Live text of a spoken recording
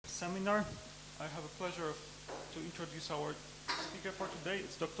seminar. I have a pleasure to introduce our speaker for today.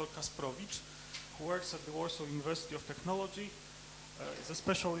 It's Dr. Kasprowicz, who works at the Warsaw University of Technology. He's a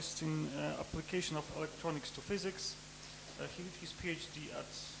specialist in application of electronics to physics. He did his PhD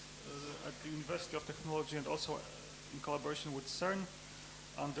at the University of Technology and also in collaboration with CERN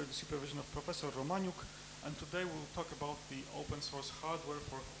under the supervision of Professor Romaniuk. And today we'll talk about the open source hardware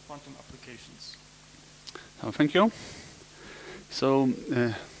for quantum applications. Thank you. So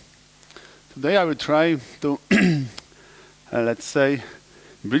today I will try to, let's say,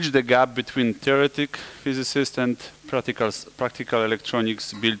 bridge the gap between theoretic physicists and practical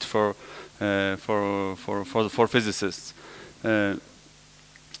electronics built for physicists.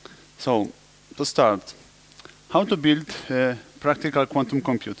 So to start, how to build a practical quantum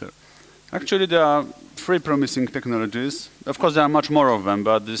computer? Actually, there are three promising technologies. Of course, there are much more of them,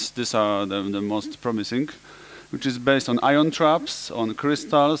 but these are the most promising, which is based on ion traps, on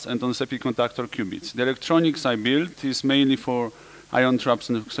crystals, and on semiconductor qubits. The electronics I built is mainly for ion traps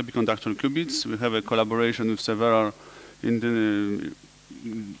and semiconductor qubits. We have a collaboration with several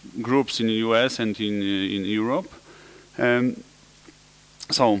groups in the US and in Europe.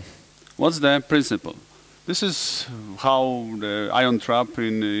 So, what's the principle? This is how the ion trap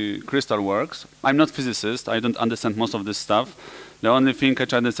in crystal works. I'm not a physicist. I don't understand most of this stuff. The only thing I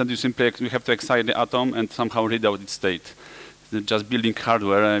understand is simply we have to excite the atom and somehow read out its state. Just building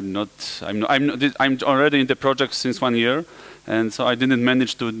hardware. I'm already in the project since 1 year, and so I didn't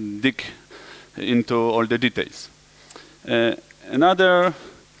manage to dig into all the details. Another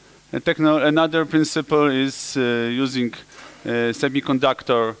principle is using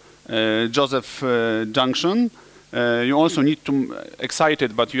semiconductor Joseph junction. You also need to excite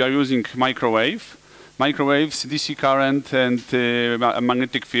it, but you are using microwaves, DC current, and a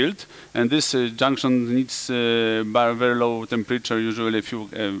magnetic field. And this junction needs very low temperature, usually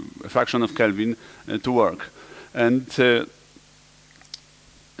a fraction of Kelvin, to work. And so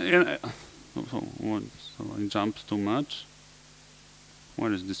I jumped too much.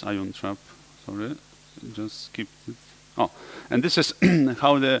 Where is this ion trap? Sorry, just skipped it. Oh, and this is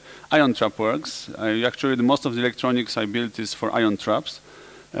how the ion trap works. Actually, most of the electronics I built is for ion traps.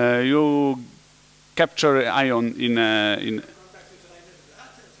 You capture ion in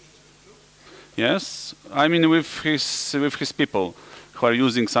yes, I mean with his people who are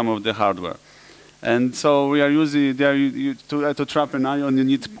using some of the hardware. And so we are using to trap an ion. You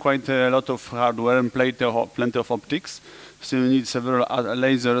need quite a lot of hardware and plenty of optics. So you need several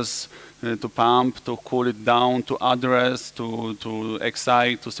lasers to pump, to cool it down, to address, to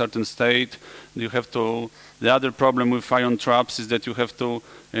excite to certain state. You have to. The other problem with ion traps is that you have to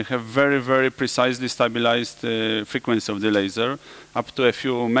have very, very precisely stabilized frequency of the laser, up to a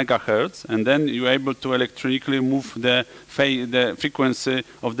few megahertz, and then you're able to electronically move the frequency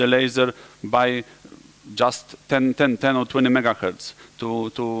of the laser by just 10 or 20 megahertz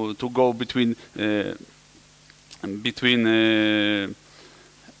to go between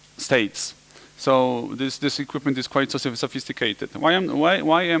states. So this equipment is quite sophisticated. Why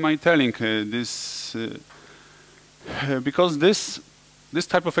am I telling this? Because this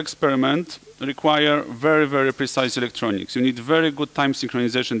type of experiment require very, very precise electronics. You need very good time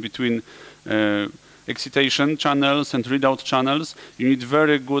synchronization between excitation channels and readout channels. You need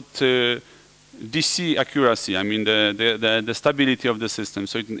very good DC accuracy. I mean the stability of the system.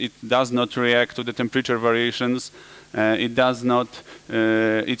 So it does not react to the temperature variations. It does not.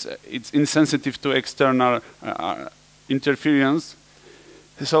 It's insensitive to external interference.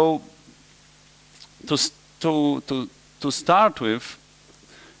 So to start with,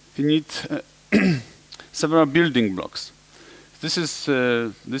 you need several building blocks. This is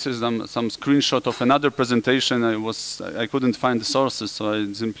some screenshot of another presentation. I couldn't find the sources, so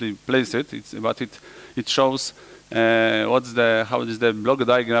I simply placed it. It shows how is the block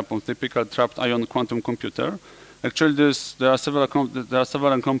diagram of typical trapped ion quantum computer. Actually, there are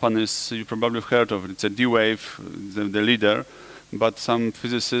several companies you probably have heard of. It's a D-Wave, the leader, but some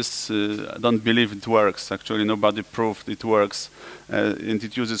physicists don't believe it works. Actually, nobody proved it works, and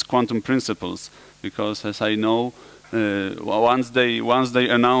it uses quantum principles because, as I know, once they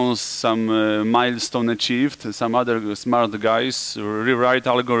announce some milestone achieved, some other smart guys rewrite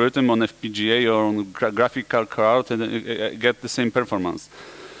algorithm on FPGA or on graphical card and get the same performance.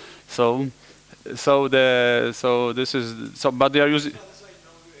 But they are using.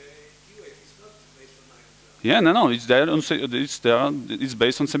 Yeah, no, it's there. It's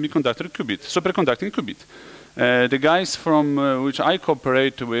based on semiconductor qubit, superconducting qubit. The guys from which I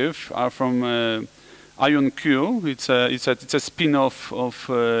cooperate with are from IonQ. It's a spin-off of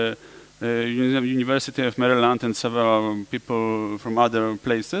University of Maryland and several people from other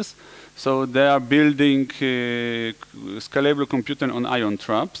places. So they are building scalable computing on ion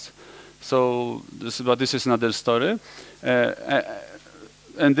traps. So but this is another story.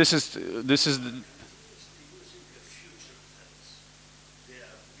 And this is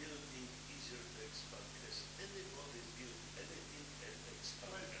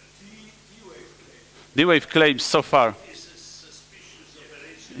D-wave claims so far.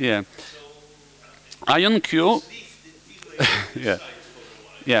 Yeah. Ion Q. Yeah.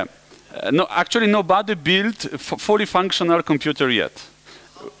 Yeah. No, actually, nobody built a fully functional computer yet.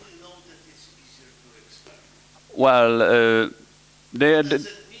 How do you know that it's easier to expand? Well, What does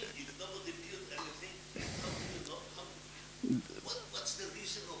it mean if nobody built anything? How do you know? What's the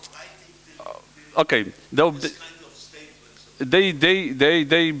reason of writing okay. this kind of statements?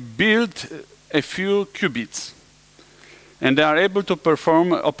 They built a few qubits, and they are able to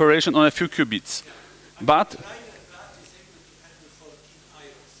perform operation on a few qubits. But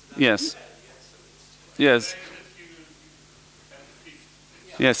yes, yes,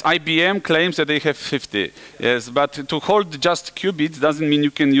 yes. IBM claims that they have 50. Yes, but to hold just qubits doesn't mean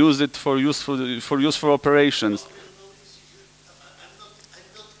you can use it for useful operations. I'm not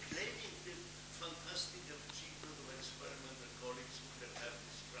claiming the fantastic achievement of experimental colleagues who can have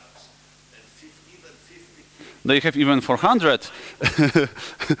these traps and even 50. They have even 400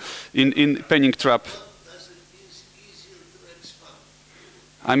 in penning trap. Does it mean it's easier to expand?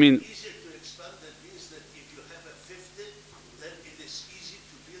 I mean, Easier to expand, that means that if you have a 50, then it is easy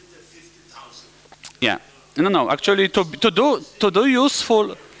to build a 50,000. yeah. No. Actually, to do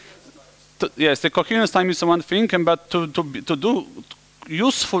useful, yes, the coherence time is one thing, but to do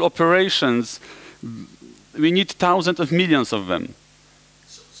useful operations, we need thousands of millions of them.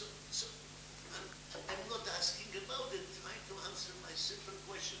 So I'm not asking about it, trying to answer my simple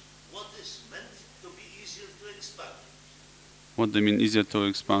question. What is meant to be easier to expand? What do you mean easier to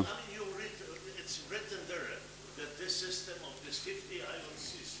expand? I mean, it's written there that this system of this 50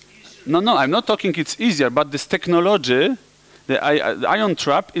 ions is easier. No, I'm not talking it's easier, but this technology, the ion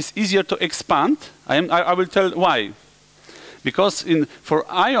trap, is easier to expand. I will tell why. Because for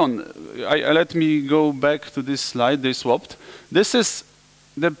ion, let me go back to this slide they swapped. This is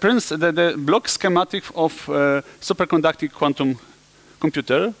the block schematic of superconducting quantum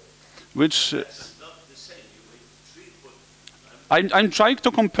computer, which That's not the same. You make 3. I'm trying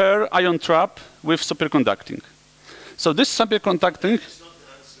to compare ion trap with superconducting. So this superconducting, That's not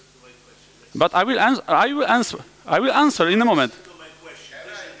the answer to my question. but I will answer in a moment. To my question.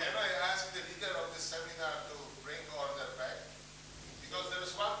 Can I ask the leader of the seminar to bring order back? Because there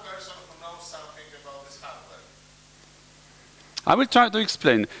is one person who knows something about this hardware. I will try to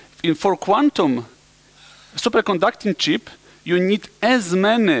explain. For quantum superconducting chip, you need as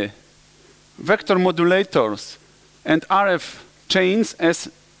many vector modulators and RF chains as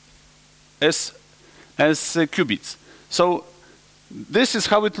qubits. So this is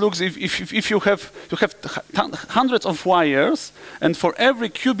how it looks if you have hundreds of wires, and for every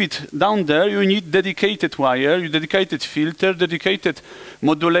qubit down there you need dedicated wire, dedicated filter, dedicated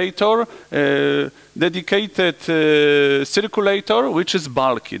modulator, dedicated circulator, which is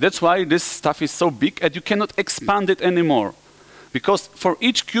bulky. That's why this stuff is so big and you cannot expand it anymore. Because for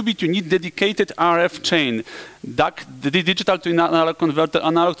each qubit you need dedicated RF chain, DAC, the digital to analog converter,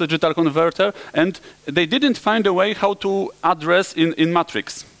 analog to digital converter, and they didn't find a way how to address in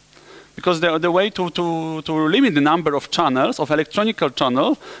matrix. Because the way to limit the number of channels, of electronical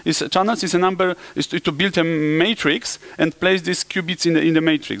channels, is to build a matrix and place these qubits in the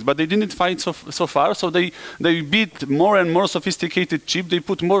matrix. But they didn't find so far, so they built more and more sophisticated chip. They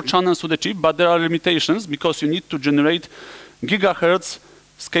put more channels to the chip, but there are limitations because you need to generate gigahertz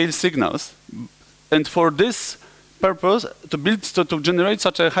scale signals, and for this purpose, to generate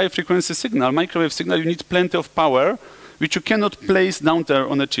such a high frequency signal, microwave signal, you need plenty of power, which you cannot place down there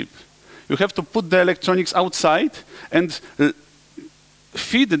on a chip. You have to put the electronics outside and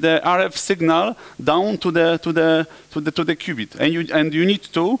feed the RF signal down to the qubit, and you need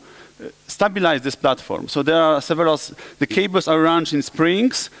to stabilize this platform. So there are the cables are arranged in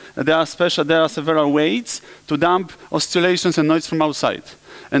springs. There are several weights to damp oscillations and noise from outside.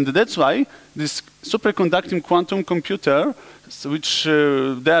 And that's why this superconducting quantum computer, which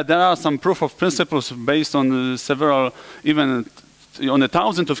there are some proof of principles based on several, even on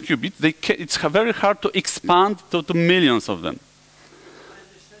 1,000 of qubits, it's very hard to expand to millions of them.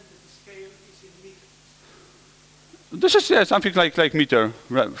 This is something like meter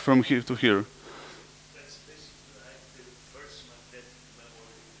from here to here. That's basically like the first magnetic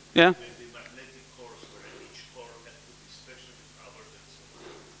memory. Yeah. And the magnetic cores where each core had to be specially covered and so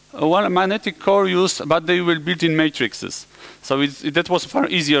on. Well, magnetic core used, but they were built in matrices. So that was far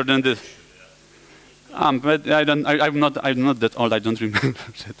easier than this. But I'm not that old. I don't remember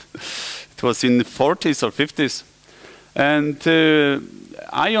that. It was in the 40s or 50s, and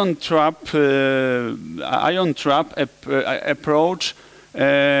ion trap approach.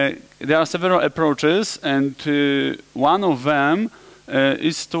 There are several approaches, and one of them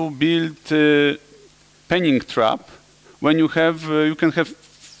is to build penning trap. When you have, you can have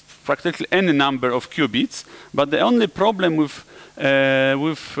practically any number of qubits, but the only problem with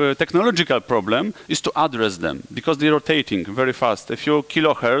technological problem is to address them, because they're rotating very fast, a few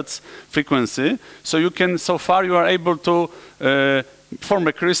kilohertz frequency. So you can, so far you are able to form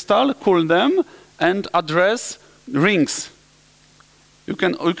a crystal, cool them, and address rings. You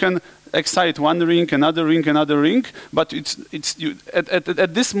can excite one ring, another ring, another ring, but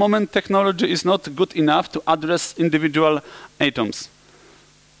at this moment technology is not good enough to address individual atoms.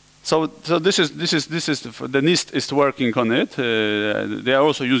 So this is the NIST is working on it. They are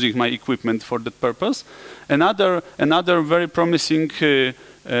also using my equipment for that purpose. Another very promising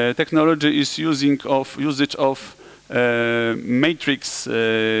technology is usage of matrix,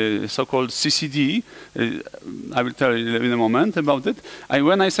 so-called CCD. I will tell you in a moment about it.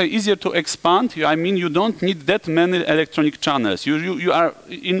 When I say easier to expand, I mean you don't need that many electronic channels. You are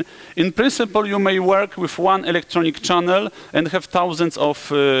in principle you may work with one electronic channel and have thousands of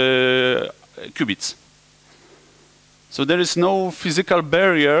qubits. So there is no physical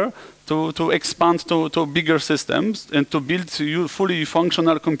barrier to expand to bigger systems, and to build a fully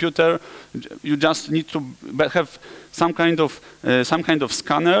functional computer. You just need to have some kind of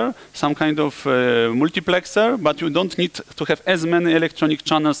scanner, some kind of multiplexer, but you don't need to have as many electronic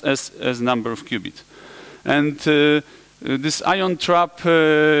channels as number of qubits. And this ion trap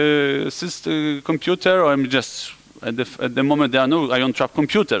computer, or just at the moment there are no ion trap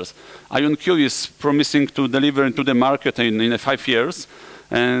computers. IonQ is promising to deliver into the market in 5 years.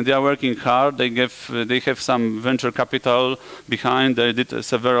 And they are working hard. They have some venture capital behind. They did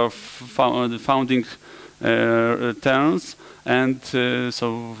several founding terms, and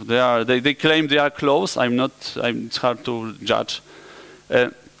so they claim they are close. I'm not. It's hard to judge.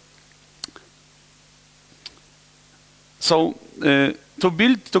 So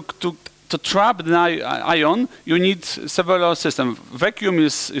to trap the ion, you need several systems. Vacuum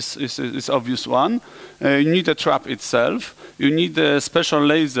is obvious one. You need a trap itself. You need a special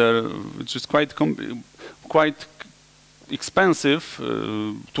laser, which is quite expensive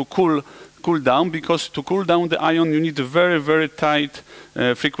to cool down, because to cool down the ion you need a very tight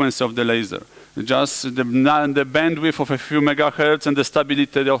frequency of the laser. Just the bandwidth of a few megahertz and the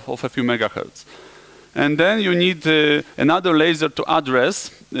stability of a few megahertz. And then you need another laser to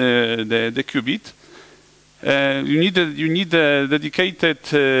address the qubit. You need a dedicated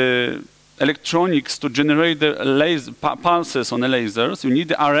electronics to generate the pulses on the lasers. You need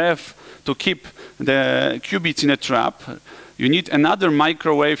the RF to keep the qubits in a trap. You need another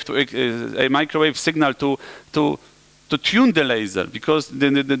microwave a microwave signal to tune the laser, because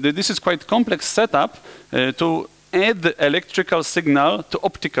this is quite complex setup to add the electrical signal to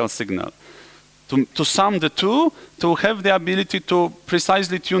optical signal. To sum the two, to have the ability to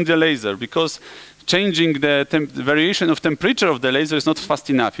precisely tune the laser, because changing the variation of temperature of the laser is not fast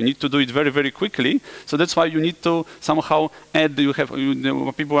enough. You need to do it very quickly. So that's why you need to somehow add.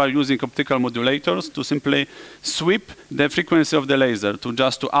 People are using optical modulators to simply sweep the frequency of the laser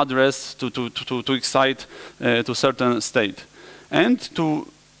to address to excite to certain state, and to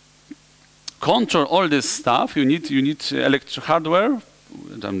control all this stuff. You need electric hardware.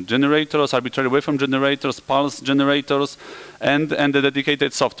 Generators, arbitrary waveform generators, pulse generators, and the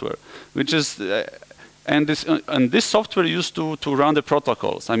dedicated software, which is and this software used to run the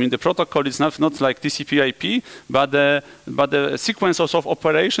protocols. I mean, the protocol is not like TCP/IP, but the sequences of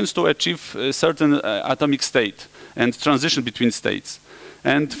operations to achieve a certain atomic state and transition between states.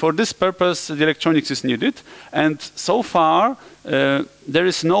 And for this purpose, the electronics is needed. And so far, there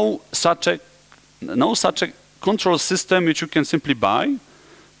is no such a control system which you can simply buy.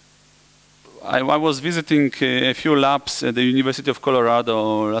 I was visiting a few labs at the University of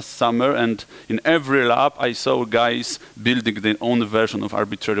Colorado last summer, and in every lab I saw guys building their own version of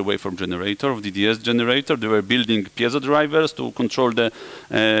arbitrary waveform generator, of DDS generator. They were building piezo drivers to control the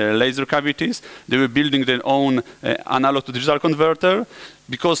laser cavities. They were building their own analog to digital converter,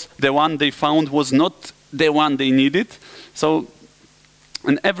 because the one they found was not the one they needed. So,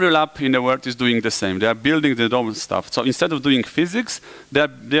 and every lab in the world is doing the same. They are building their own stuff. So instead of doing physics,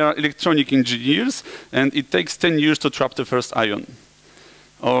 they are electronic engineers, and it takes 10 years to trap the first ion,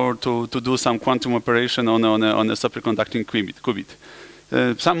 or to do some quantum operation on a superconducting qubit.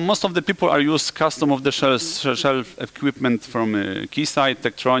 Most of the people are used custom of the shelf equipment from Keysight,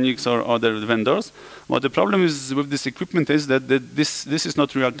 Tektronix, or other vendors. But the problem is with this equipment is that this is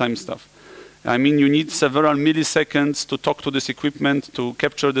not real-time stuff. I mean, you need several milliseconds to talk to this equipment to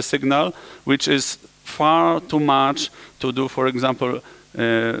capture the signal, which is far too much to do, for example,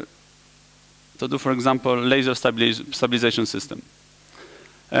 laser stabilization system.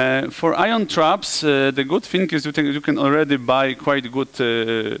 For ion traps, the good thing is you can already buy quite good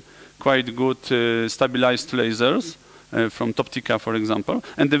stabilized lasers from Toptica, for example.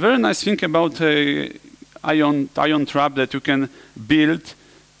 And the very nice thing about ion trap that you can build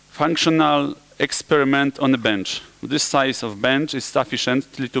functional experiment on a bench. This size of bench is sufficient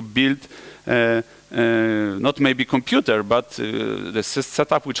to build not maybe computer, but the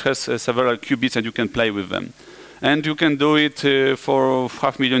setup which has several qubits and you can play with them. And you can do it for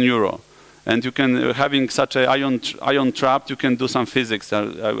 €500,000. And you can, having such an ion trap, you can do some physics.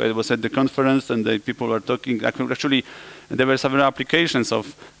 I was at the conference and the people were talking, actually there were several applications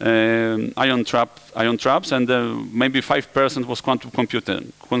of ion traps, and maybe 5% was quantum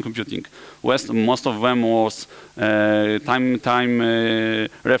computing. Most of them was time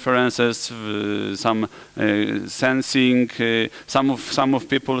references, some sensing. Some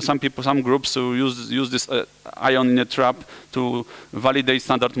groups who use this ion in a trap to validate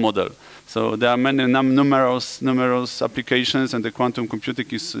standard model. So there are numerous applications, and the quantum computing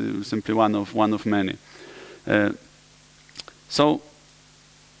is simply one of many. So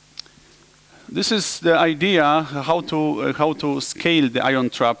this is the idea how to scale the ion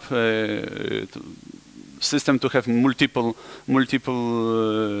trap system to have multiple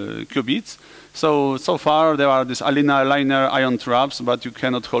qubits. So far there are these linear ion traps, but you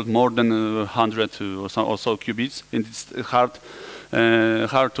cannot hold more than 100 or so qubits, and it's hard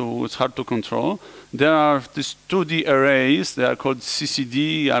to control. There are these 2D arrays. They are called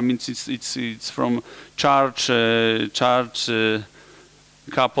CCD. I mean, it's from charge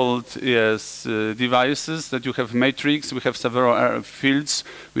coupled devices that you have matrix. We have several fields.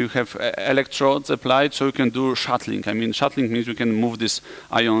 We have electrodes applied, so you can do shuttling. I mean, shuttling means you can move these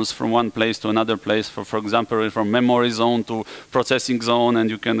ions from one place to another place. For example, from memory zone to processing zone, and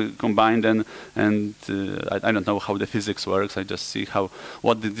you can combine them. And I don't know how the physics works. I just see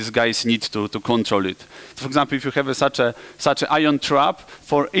what these guys need to control it. For example, if you have such an ion trap,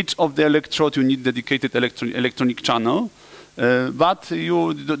 for each of the electrodes you need dedicated electronic channel. But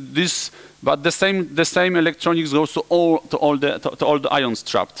the same electronics goes to all the ions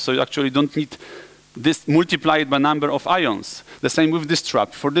trapped. So you actually don't need this multiplied by number of ions. The same with this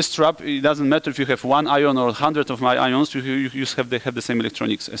trap. For this trap, it doesn't matter if you have 1 ion or 100 of my ions. You have the same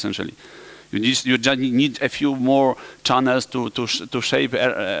electronics essentially. You just need a few more channels to shape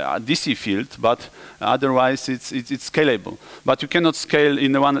a DC field, but otherwise it's scalable. But you cannot scale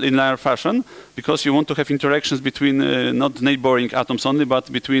in linear fashion because you want to have interactions between not neighboring atoms only, but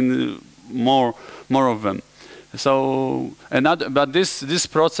between more of them. So, but this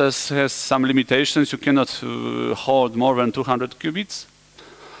process has some limitations. You cannot hold more than 200 qubits.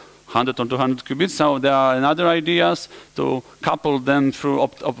 100 or 200 qubits. So there are other ideas to couple them through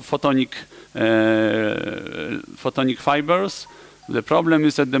photonic fibers. The problem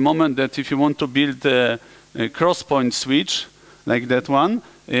is at the moment that if you want to build a cross-point switch like that one,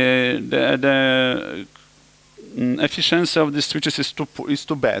 the efficiency of the switches is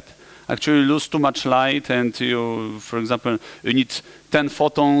too bad. Actually, you lose too much light, and for example, you need 10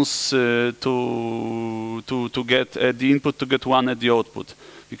 photons to get the input to get 1 at the output,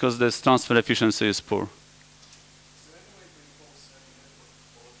 because the transfer efficiency is poor.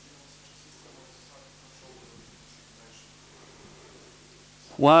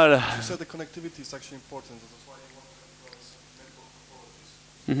 Well, you said the connectivity is actually important. That's why you want to have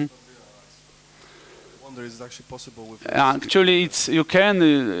network topologies. I wonder, is it actually possible with? Actually, you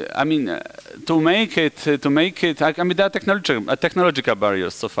can. I mean, to make it. I mean, there are technological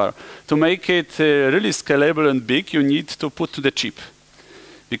barriers so far. To make it really scalable and big, you need to put to the chip.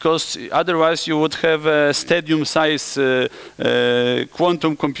 Because otherwise you would have a stadium-size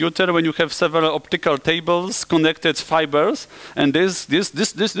quantum computer when you have several optical tables, connected fibers, and this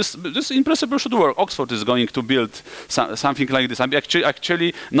in principle should work. Oxford is going to build something like this. I'm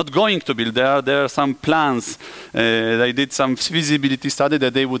actually not going to build. There are some plans. They did some feasibility study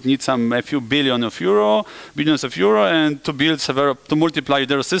that they would need a few billions of euro, and to build to multiply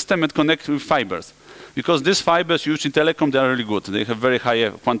their system and connect with fibers. Because these fibers used in telecom, they are really good. They have very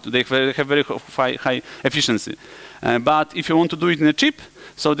high efficiency. But if you want to do it in a chip,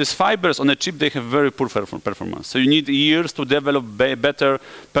 So these fibers on a chip, they have very poor performance. So you need years to develop better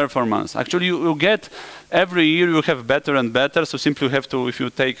performance. Actually, you get every year you have better and better. So simply you have to, if you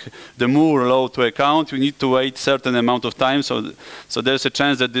take the Moore law to account, you need to wait certain amount of time. So there's a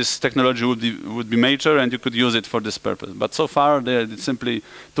chance that this technology would be mature and you could use it for this purpose. But so far, it's simply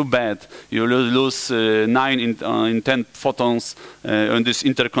too bad. You lose 9 in 10 photons on this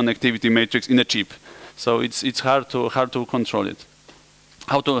interconnectivity matrix in a chip. So it's hard to control it.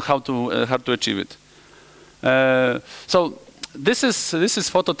 How to achieve it? So this is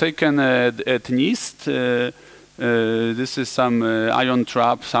photo taken at NIST. This is some ion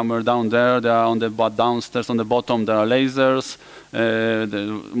trap somewhere down there. They are on the downstairs on the bottom. There are lasers.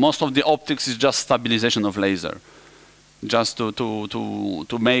 Most of the optics is just stabilization of laser, just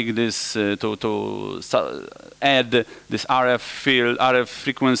to make this add this RF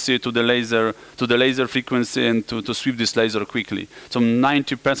frequency to the laser frequency and to sweep this laser quickly. So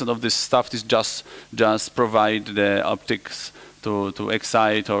 90% of this stuff is just provide the optics to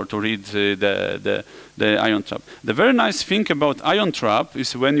excite or to read the ion trap. The very nice thing about ion trap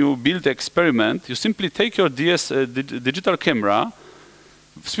is when you build the experiment, you simply take your digital camera,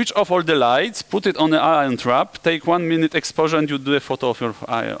 switch off all the lights, put it on the ion trap, take 1 minute exposure, and you do a photo of your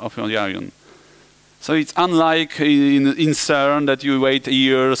ion. So it's unlike in CERN that you wait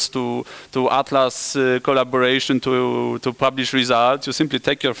years to Atlas collaboration to publish results. You simply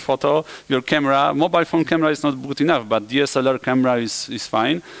take your photo, your camera. Mobile phone camera is not good enough, but DSLR camera is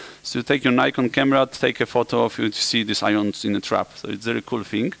fine. So you take your Nikon camera, take a photo of you to see these ions in a trap. So it's a very cool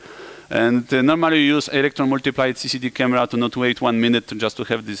thing. And normally you use electron multiplied CCD camera to not wait 1 minute just to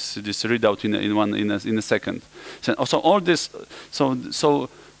have this readout in a second. So all this,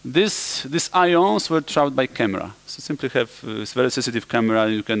 these ions were trapped by camera. So simply have this very sensitive camera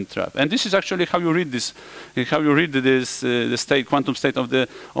you can trap. And this is actually how you read this, the state, quantum state of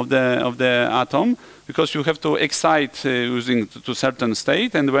the atom, because you have to excite using to certain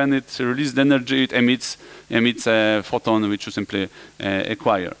state, and when it releases the energy, it emits a photon which you simply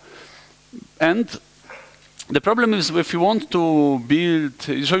acquire. And the problem is if you want to build,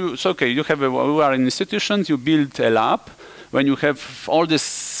 okay, you are an institution, you build a lab, when you have all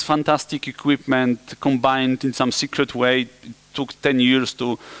this fantastic equipment combined in some secret way. It took 10 years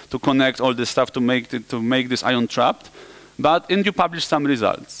to connect all this stuff to make this ion trapped, and you publish some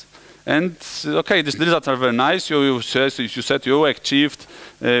results. And okay, these results are very nice. You said you achieved,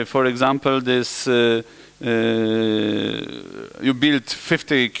 for example, this. You built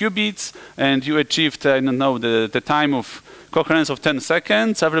 50 qubits and you achieved, I don't know, the time of coherence of 10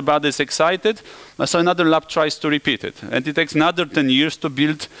 seconds. Everybody is excited. So another lab tries to repeat it. And it takes another 10 years to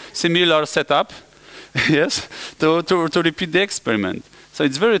build similar setup, yes, to repeat the experiment. So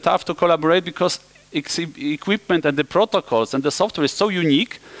it's very tough to collaborate because equipment and the protocols and the software is so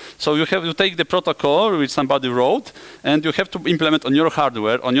unique. So you have to take the protocol which somebody wrote and you have to implement on your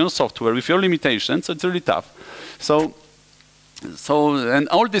hardware, on your software with your limitations. So it's really tough. And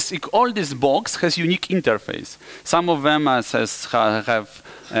all this box has unique interface. Some of them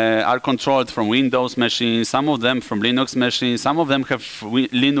are controlled from Windows machines, some of them from Linux machines, some of them have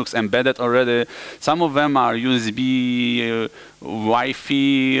Linux embedded already, some of them are USB,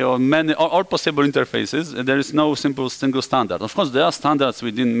 Wi-Fi, or all possible interfaces. There is no single standard. Of course, there are standards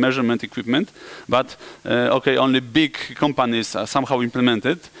within measurement equipment, but okay, only big companies somehow implement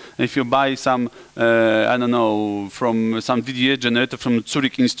it. If you buy some, I don't know, from some DDA generator from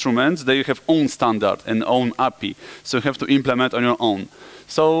Zurich Instruments, they have own standard and own API, so you have to implement on your own.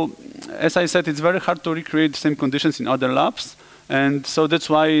 So, as I said, it's very hard to recreate the same conditions in other labs, and so that's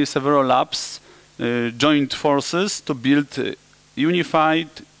why several labs joined forces to build unified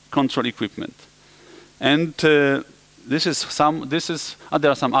control equipment. And there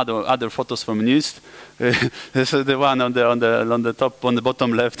are some other photos from NIST. This is the one on the top, on the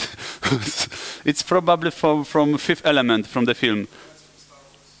bottom left. It's probably from Fifth Element from the film.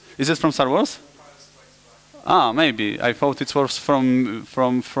 Is it from Star Wars? Ah, maybe. I thought it was from.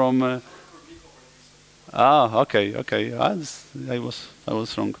 Okay. I was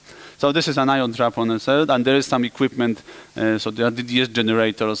wrong. So this is an ion trap on the side, and there is some equipment. So there are DDS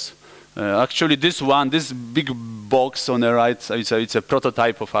generators. Actually, this big box on the right, it's a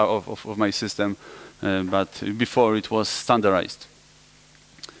prototype of my system, but before it was standardized.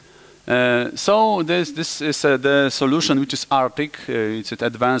 So this is the solution, which is ARTIC. It's an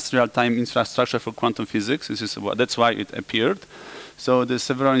advanced real-time infrastructure for quantum physics. That's why it appeared. So the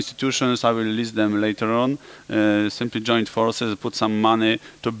several institutions, I will list them later on, simply joined forces, put some money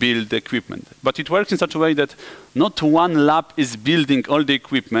to build the equipment. But it works in such a way that not one lab is building all the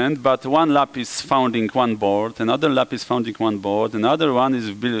equipment, but one lab is founding one board, another lab is founding one board, another one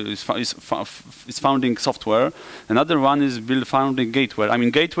is founding software, another one is founding gateware. I mean,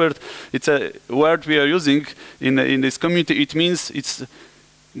 gateware, it's a word we are using in this community. It means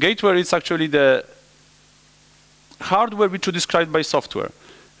gateware is actually the hardware which is described by software.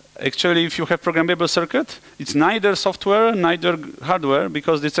 Actually, if you have programmable circuit, it's neither software, neither hardware,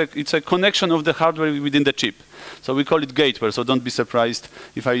 because it's a connection of the hardware within the chip. So we call it gateware, so don't be surprised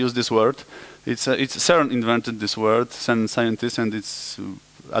if I use this word. It's CERN invented this word, CERN scientists, and it's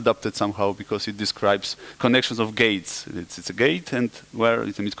adopted somehow because it describes connections of gates. It's a gate and where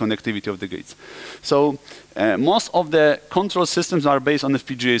it means connectivity of the gates. So most of the control systems are based on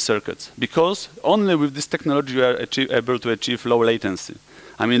FPGA circuits because only with this technology you are able to achieve low latency.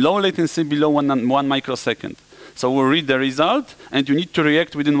 I mean low latency below one microsecond. So we read the result and you need to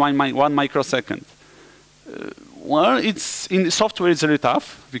react within one microsecond. Well, in software it's really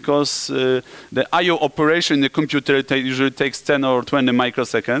tough because the I/O operation in the computer usually takes 10 or 20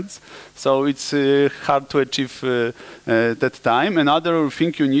 microseconds. So it's hard to achieve that time. Another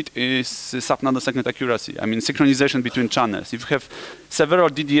thing you need is sub-nanosecond accuracy. I mean synchronization between channels. If you have several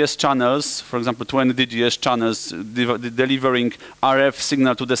DDS channels, for example 20 DDS channels delivering RF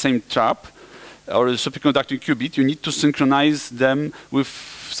signal to the same trap or a superconducting qubit, you need to synchronize them with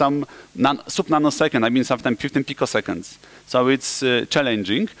some sub-nanosecond, I mean sometimes 15 picoseconds. So it's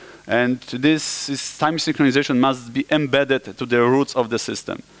challenging, and this time synchronization must be embedded to the roots of the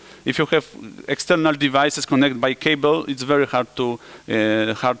system. If you have external devices connected by cable, it's very hard to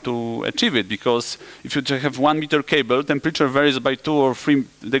achieve it, because if you have 1 meter cable, temperature varies by 2 or 3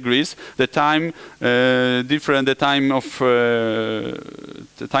 degrees. The time the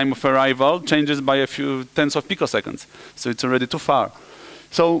time of arrival changes by a few tenths of picoseconds. So it's already too far.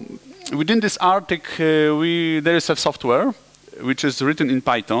 So within this Arctic, there is a software which is written in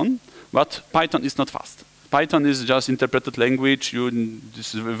Python, but Python is not fast. Python is just interpreted language.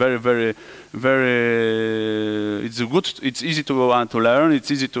 This is very. It's good. It's easy to learn.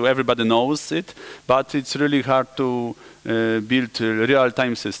 It's easy to everybody knows it, but it's really hard to build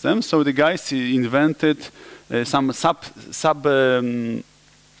real-time systems. So the guys invented some so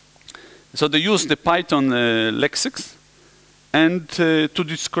they use the Python lexics and to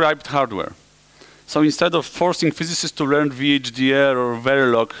describe hardware. So instead of forcing physicists to learn VHDL or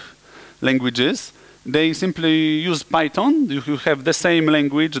Verilog languages, they simply use Python. You have the same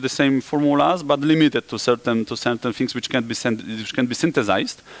language, the same formulas, but limited to certain things which can be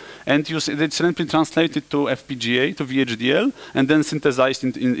synthesized. And it's simply translated to FPGA, to VHDL, and then synthesized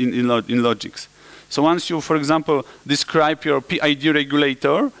in logics. So once you, for example, describe your PID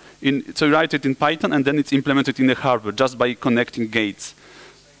regulator, so you write it in Python, and then it's implemented in the hardware just by connecting gates.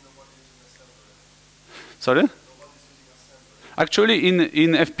 Sorry? Actually,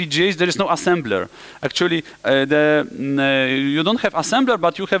 in FPGAs, there is no assembler. Actually, you don't have assembler,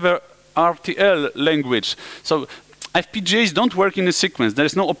 but you have a RTL language. So FPGAs don't work in a sequence. There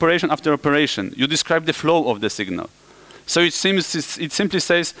is no operation after operation. You describe the flow of the signal. So it simply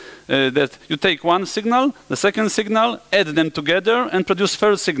says that you take one signal, the second signal, add them together, and produce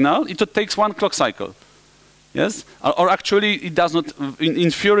third signal. It takes 1 clock cycle. Yes? Or actually, it does not.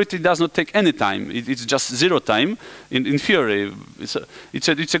 In theory, it does not take any time. It's just 0 time. In theory,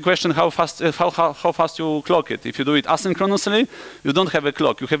 it's a question how fast you clock it. If you do it asynchronously, you don't have a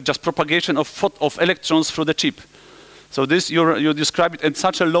clock. You have just propagation of electrons through the chip. So this you describe it at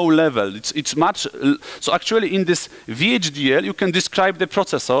such a low level. It's much. So actually, in this VHDL, you can describe the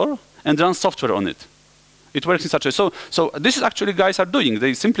processor and run software on it. It works in such a. So this is actually guys are doing.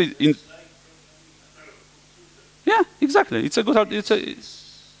 They simply Yeah, exactly. It's a good.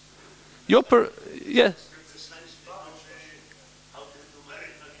 Yeah.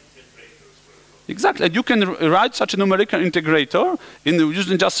 Exactly. You can write such a numerical integrator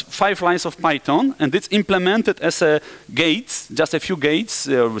using just 5 lines of Python, and it's implemented as a gates, just a few gates,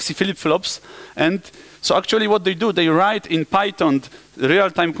 flip-flops. And so actually what they do, they write in Python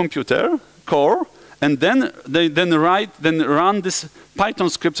real-time computer core, and then they run this Python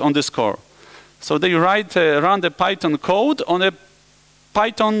scripts on this core. So they run the Python code on a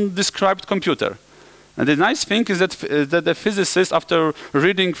Python described computer. And the nice thing is that the physicist, after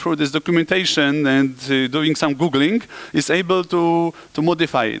reading through this documentation and doing some Googling, is able to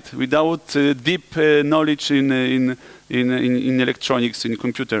modify it without deep knowledge in electronics, in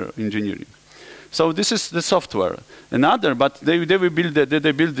computer engineering. So this is the software. Another, but they build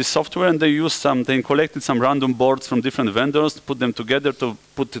the software and they collected some random boards from different vendors, put them together to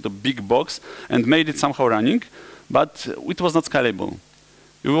put it a big box and made it somehow running, but it was not scalable.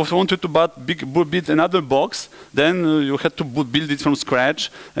 You wanted to build another box, then you had to build it from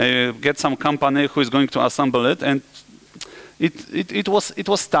scratch, get some company who is going to assemble it, and it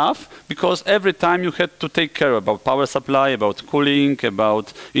was tough because every time you had to take care about power supply, about cooling,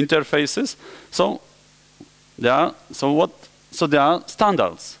 about interfaces. So there are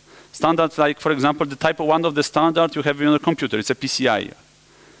standards. Standards like, for example, the type of one of the standard you have in your computer. It's a PCI.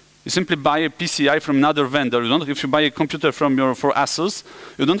 You simply buy a PCI from another vendor. If you buy a computer for ASUS,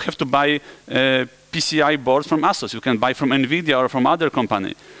 you don't have to buy PCI boards from ASUS. You can buy from NVIDIA or from other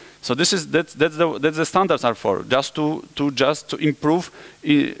company. So that's the standards are for, just to improve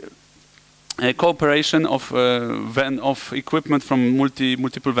cooperation of equipment from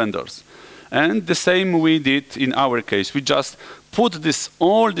multiple vendors. And the same we did in our case. We just put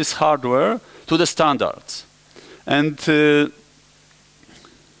all this hardware to the standards. And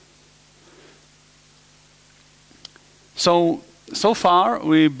so far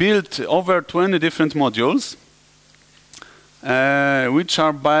we built over 20 different modules which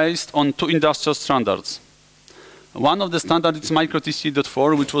are based on 2 industrial standards. One of the standards is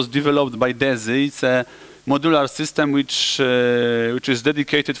MicroTCA.4, which was developed by DESY. It's a modular system which is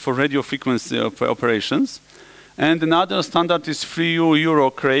dedicated for radio frequency operations. And another standard is 3U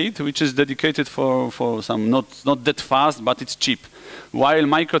Eurocrate, which is dedicated for some not that fast, but it's cheap. While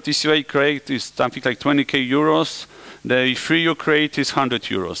MicroTCA Crate is something like 20k euros, the 3U Crate is 100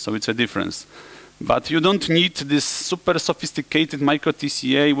 euros, so it's a difference. But you don't need this super sophisticated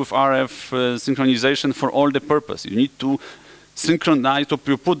MicroTCA with RF synchronization for all the purpose. You need to synchronize,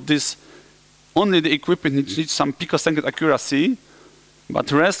 you put this, only the equipment needs some picosecond accuracy, but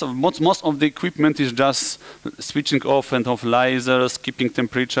the rest of, most of the equipment is just switching off and off lasers, keeping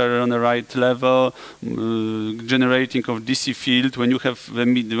temperature on the right level, generating of DC field when you have,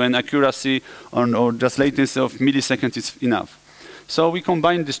 when accuracy or just latency of milliseconds is enough. So we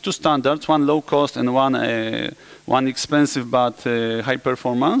combine these 2 standards, one low cost and one expensive but high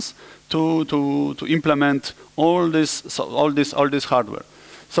performance, to implement all this hardware.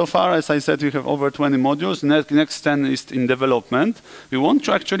 So far, as I said, we have over 20 modules. Next 10 is in development. We want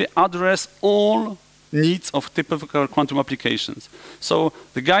to actually address all needs of typical quantum applications. So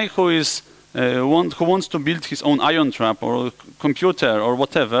the guy who wants to build his own ion trap or computer or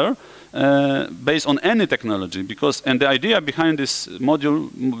whatever, based on any technology, and the idea behind this module,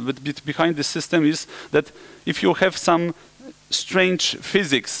 behind this system is that if you have some strange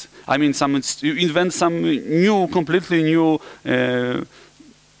physics, I mean, you invent some completely new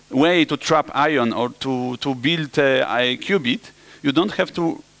way to trap ion or to build a qubit, you don't have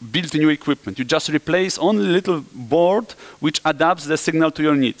to build new equipment. You just replace only a little board which adapts the signal to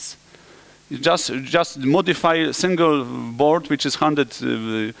your needs. You just modify a single board which is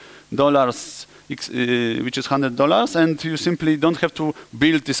 $100, and you simply don't have to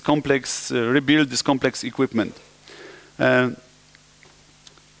build this complex, rebuild this complex equipment.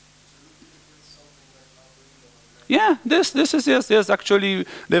 Yeah, this is yes. Actually,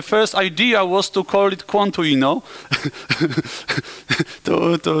 the first idea was to call it Quantuino,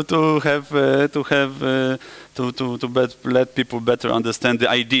 to let people better understand the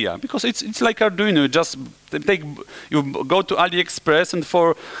idea, because it's like Arduino. You go to AliExpress and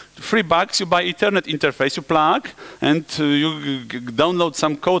for $3 you buy Ethernet interface, you plug and you download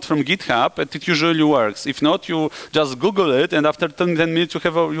some code from GitHub, and it usually works. If not, you just Google it, and after 10 minutes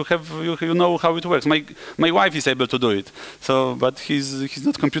you know how it works. My wife is able to do it, but he's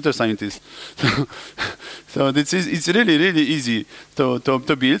not computer scientist. So it's really easy to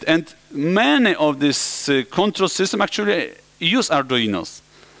build, and many of these control systems actually use Arduinos.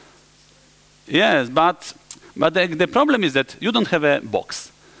 Yes, but the problem is that you don't have a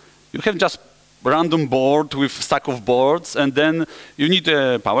box. You have just random board with stack of boards, and then you need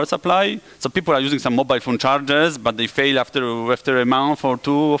a power supply. So people are using some mobile phone chargers, but they fail after a month or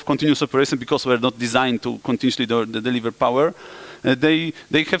 2 of continuous operation because we're not designed to continuously deliver power. They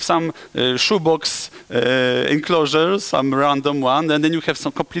have some shoebox enclosure, some random one, and then you have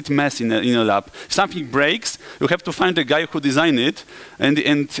some complete mess in a lab. If something breaks, you have to find the guy who designed it, and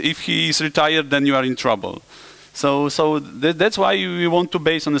if he is retired, then you are in trouble. So that's why we want to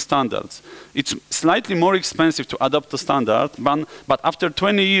base on the standards. It's slightly more expensive to adopt the standard, but after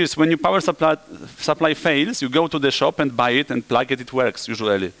 20 years, when your power supply fails, you go to the shop and buy it and plug it, it works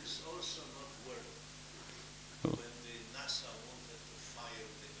usually. It's also not work. When the NASA wanted to fire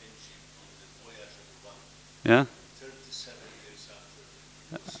the engine on the Voyager 1, Yeah. 37 years after,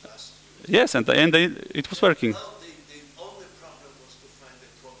 it was last year, Yes, and it was working. Well, the only problem was to find a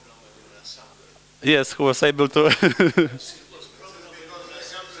programmer in an assembler. Yes, who was able to. It was programmer in an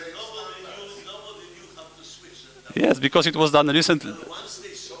assembler. Nobody knew how to switch it. Yes, because it was done recently. Once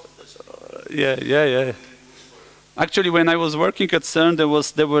they solved this, Yeah. Actually, when I was working at CERN,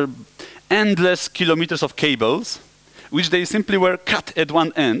 there were endless kilometers of cables, which they simply were cut at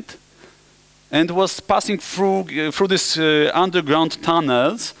one end, and was passing through these underground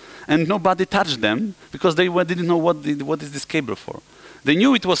tunnels, and nobody touched them because they didn't know what is this cable for. They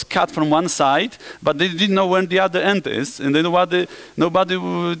knew it was cut from one side, but they didn't know where the other end is, and then nobody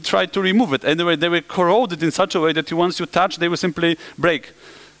would try to remove it. Anyway, they were corroded in such a way that once you touch, they would simply break,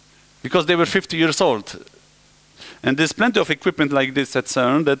 because they were 50 years old. And there's plenty of equipment like this at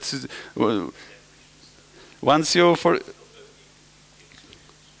CERN that once you, for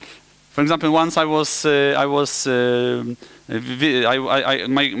example, once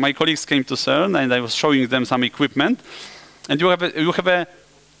my colleagues came to CERN and I was showing them some equipment, and you have a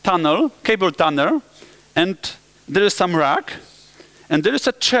tunnel, cable tunnel, and there is some rack, and there is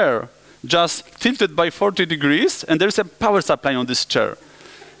a chair just tilted by 40 degrees, and there is a power supply on this chair.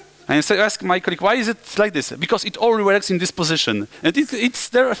 And so I asked my colleague, why is it like this? Because it all works in this position. And it's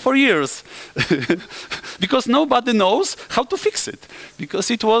there for years. Because nobody knows how to fix it.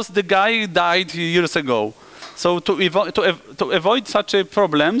 Because the guy died years ago. So to avoid such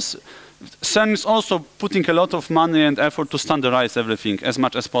problems, CERN is also putting a lot of money and effort to standardize everything as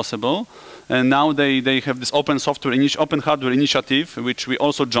much as possible. And now they have this open hardware initiative, which we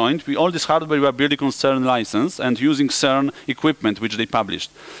also joined. All this hardware we are building on CERN license and using CERN equipment, which they published.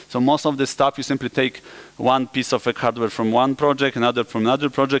 So most of the stuff, you simply take one piece of hardware from one project, another from another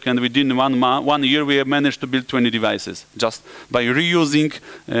project, and within 1 year we have managed to build 20 devices just by reusing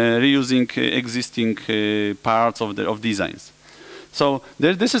existing parts of designs. So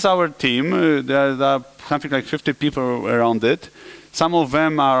this is our team. There are something like 50 people around it. Some of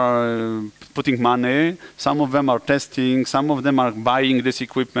them are putting money, some of them are testing, some of them are buying this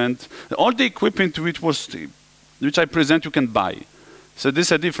equipment. All the equipment which I present you can buy. So this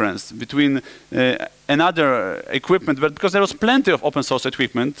is a difference between another equipment, but because there was plenty of open source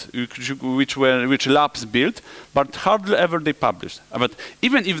equipment which labs built, but hardly ever they published. But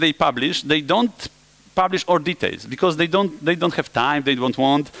even if they publish, they don't publish all details because they don't have time, they don't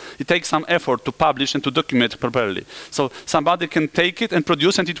want. It takes some effort to publish and to document properly. So somebody can take it and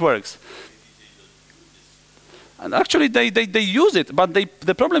produce, and it works. And actually, they use it, but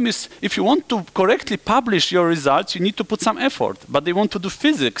the problem is, if you want to correctly publish your results, you need to put some effort. But they want to do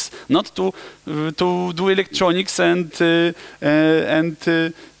physics, not to do electronics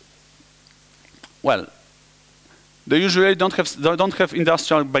well. They usually don't have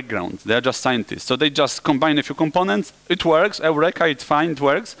industrial background. They are just scientists. So they just combine a few components. It works. Eureka, it's fine. It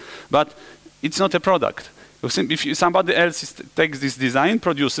works. But it's not a product. If somebody else takes this design,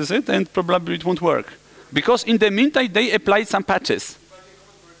 produces it, and probably it won't work. Because in the meantime, they applied some patches. If I can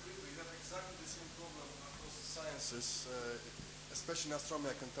comment very quickly, we have exactly the same problem across the sciences, especially in astronomy.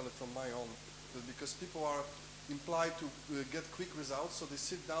 I can tell it from my own, because people are implied to get quick results, so they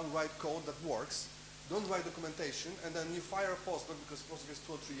sit down, write code that works. Don't write documentation, and then you fire a postdoc because postdoc is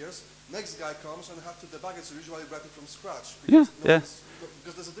 2 or 3 years. Next guy comes and have to debug it, so usually write it from scratch. Because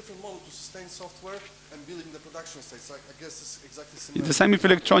because there's a different model to sustain software and build it in the production state. So I guess it's exactly similar. It's the same with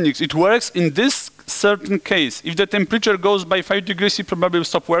electronics. It works in this certain case. If the temperature goes by 5 degrees, it probably will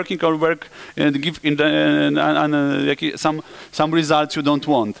stop working or work and give some results you don't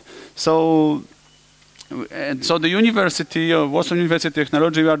want. So. And so the university, Warsaw University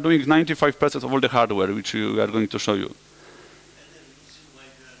Technology, we are doing 95% of all the hardware, which we are going to show you. And the reason why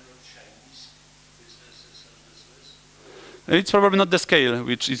there are no Chinese businesses on this list? It's probably not the scale,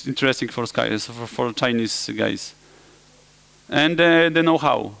 which is interesting for Chinese guys. And the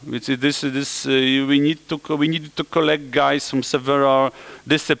know-how. We need to collect guys from several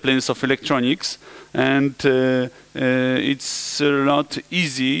disciplines of electronics, and it's not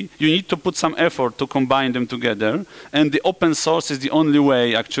easy. You need to put some effort to combine them together, and the open source is the only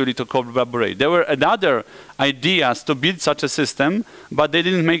way actually to collaborate. There were other ideas to build such a system, but they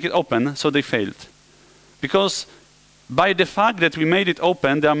didn't make it open, so they failed. Because by the fact that we made it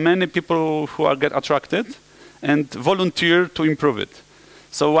open, there are many people who get attracted and volunteer to improve it.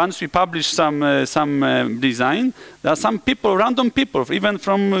 So once we publish some design, there are some people, random people, even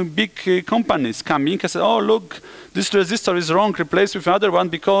from big companies coming and say, oh, look, this resistor is wrong, replace with another one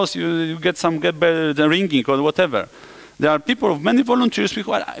because you get the ringing or whatever. There are people, many volunteers,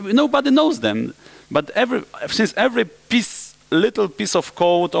 nobody knows them. But since every piece little piece of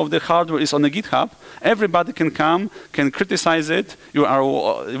code of the hardware is on the GitHub, everybody can come, can criticize it.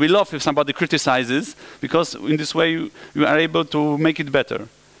 We love if somebody criticizes, because in this way you are able to make it better.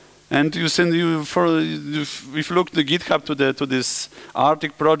 And if you look to GitHub to this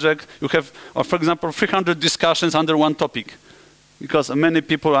Arctic project, you have, for example, 300 discussions under one topic, because many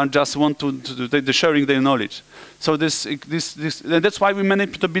people are just want to sharing their knowledge. So that's why we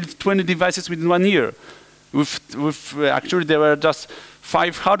managed to build 20 devices within 1 year. Actually, there were just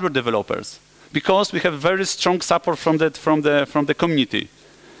 5 hardware developers, because we have very strong support from the community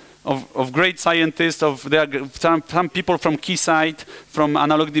of great scientists. There are some people from Keysight, from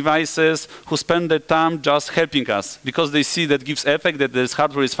analog devices, who spend their time just helping us, because they see that gives effect, that this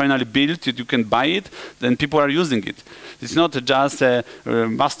hardware is finally built, you can buy it, then people are using it. It's not just a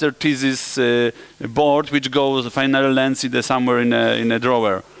master thesis board which goes finally lands somewhere in a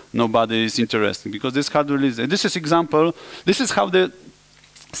drawer. Nobody is interested, because this hardware is. This is example. This is how the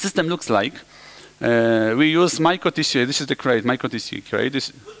system looks like. We use micro-TCA. This is the crate, micro-TCA crate. Could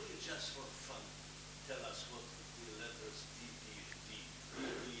you just for fun tell us what the letters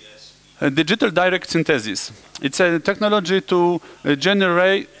DDS mean? Digital direct synthesis. It's a technology to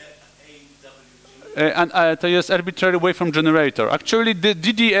generate arbitrary waveform generator. Actually, the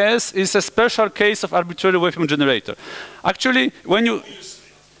DDS is a special case of arbitrary waveform generator. Actually, when you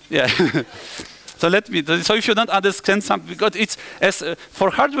yeah. So if you don't understand something, because it's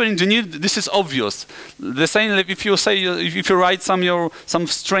for hardware engineer, this is obvious. The same if you write some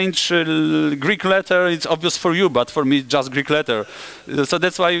strange Greek letter, it's obvious for you, but for me, it's just Greek letter. So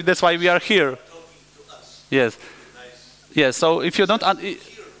that's why we are here. Yes. Yes. So if you don't. Why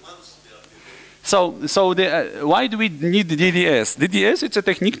do we need DDS? DDS, it's a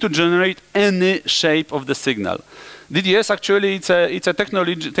technique to generate any shape of the signal. DDS actually it's a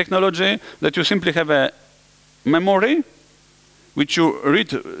technology that you simply have a memory which you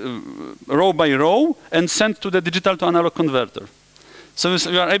read row by row and send to the digital to analog converter. So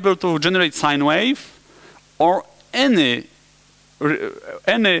you are able to generate sine wave or any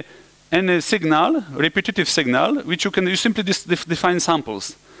signal, repetitive signal, which you simply define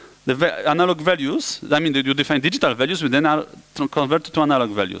samples. The analog values, I mean, you define digital values, which then are converted to analog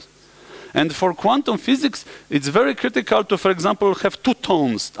values. And for quantum physics, it's very critical to, for example, have 2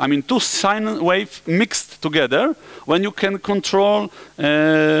 tones. I mean, 2 sine waves mixed together when you can control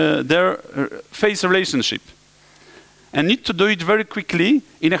their phase relationship. And need to do it very quickly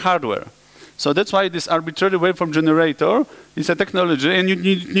in a hardware. So that's why this arbitrary waveform generator is a technology, and you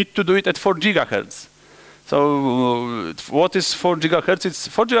need to do it at 4 gigahertz. So what is 4 gigahertz?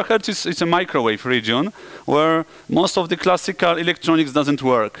 4 gigahertz is a microwave region where most of the classical electronics doesn't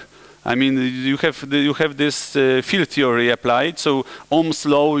work. I mean, you have this field theory applied. So Ohm's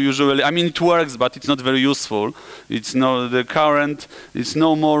law usually, I mean, it works, but it's not very useful. It's the current. It's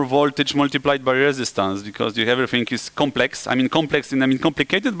no more voltage multiplied by resistance, because everything is complex. I mean,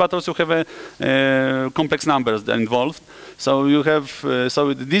 complicated, but also have complex numbers involved. So you have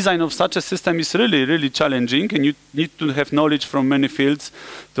so the design of such a system is really, really challenging, and you need to have knowledge from many fields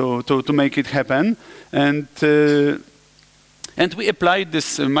to make it happen. And we applied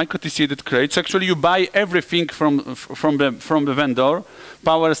this micro-TCA crate. So actually, you buy everything from the vendor: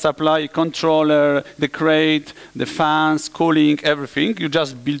 power supply, controller, the crate, the fans, cooling, everything. You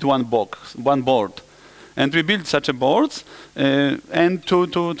just build one board. And we built such a board, and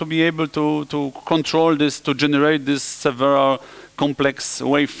to be able to control this, to generate these several complex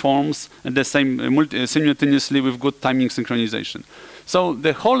waveforms, and the same simultaneously with good timing synchronization. So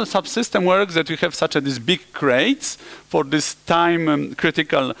the whole subsystem works that we have these big crates for this time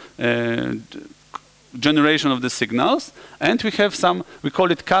critical generation of the signals, and we have we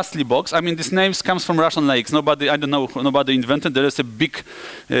call it Castle box. I mean, this name comes from Russian lakes. Nobody invented. There is a big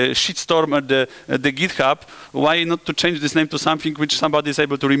shitstorm at the GitHub. Why not to change this name to something which somebody is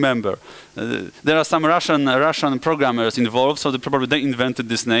able to remember? There are some Russian programmers involved, so probably they invented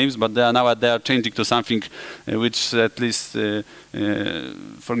these names, but they are changing to something which at least,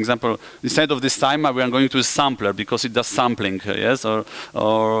 for example, instead of this timer, we are going to a sampler because it does sampling, yes, or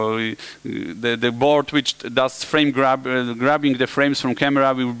the board which does frame grabbing the frames from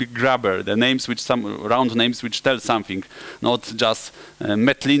camera will be grabber. The names round names which tell something, not just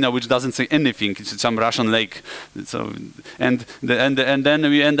Metlina, which doesn't say anything. It's some Russian lake. So and then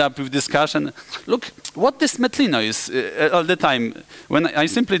we end up with discussion. Look, what this Metlina is all the time. When I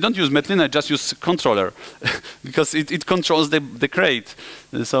simply don't use Metlina, I just use controller because it controls the crate.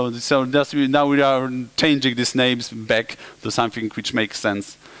 So now we are changing these names back to something which makes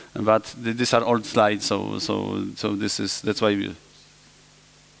sense. But these are old slides, so that's why we.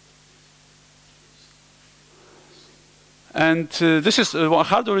 And this is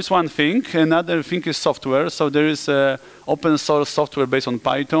hardware is one thing. Another thing is software. So there is open source software based on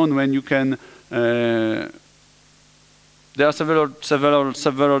Python when you can. There are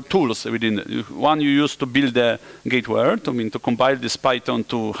several tools within it. One you use to build the gateware, to compile this Python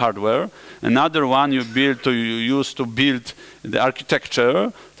to hardware. Another one you use to build the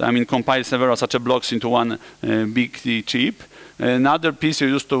architecture. Compile several such blocks into one big chip. Another piece you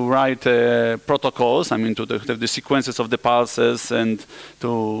use to write protocols. To have the sequences of the pulses and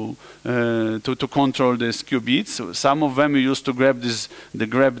to control these qubits. Some of them you use to grab this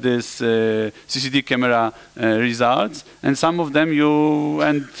CCD camera results, and some of them you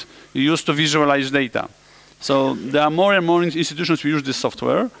use to visualize data. So there are more and more institutions who use this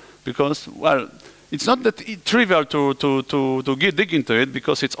software because, well, it's not that trivial to dig into it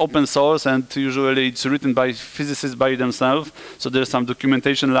because it's open source and usually it's written by physicists by themselves. So there's some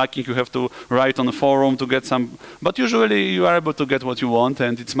documentation lacking. You have to write on a forum to get some. But usually you are able to get what you want,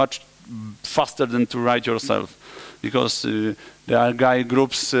 and it's much faster than to write yourself. Because there are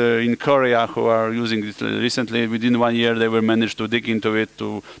groups in Korea who are using it recently. Within 1 year, they were managed to dig into it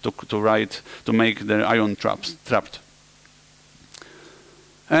to make their ion trapped.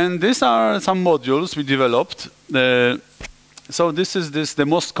 And these are some modules we developed. So this is the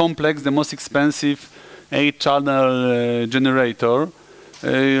most complex, the most expensive 8-channel generator.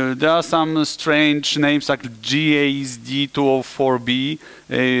 There are some strange names like GASD204B.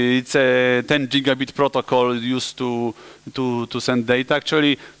 It's a 10 gigabit protocol used to send data.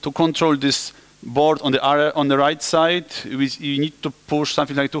 Actually, to control this board on the right side, you need to push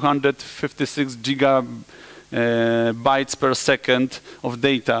something like 256 bytes per second of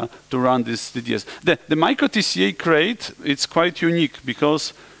data to run this DDS. The micro TCA crate, it's quite unique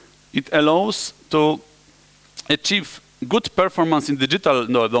because it allows to achieve good performance in digital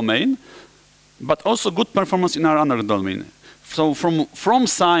domain, but also good performance in our analog domain. So from front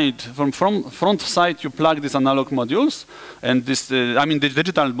side, you plug these analog modules, and the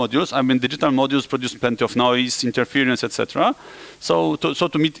digital modules. Digital modules produce plenty of noise, interference, etc. So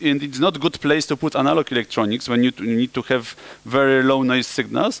to meet, and it's not a good place to put analog electronics when you need to have very low noise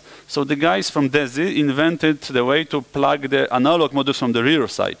signals. So the guys from DESY invented the way to plug the analog modules from the rear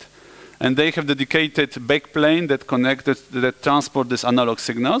side. And they have dedicated backplane that transport these analog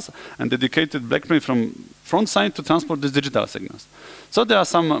signals, and dedicated backplane from front side to transport these digital signals. So there are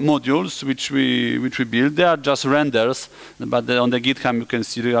some modules which we build. They are just renders, but on the GitHub you can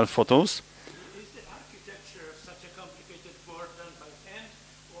see real photos. Is the architecture of such a complicated board done by hand,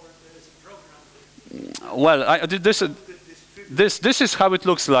 or there is a program? Well, this is how it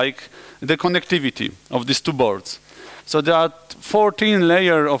looks like, the connectivity of these two boards. So there are 14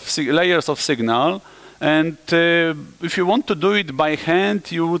 layers of signal, and if you want to do it by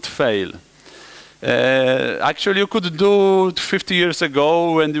hand, you would fail. Actually, you could do it 50 years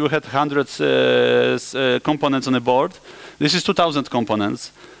ago when you had hundreds components on a board. This is 2,000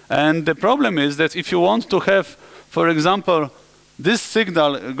 components. And the problem is that if you want to have, for example, this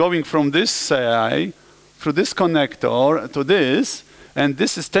signal going from this CI through this connector to this, and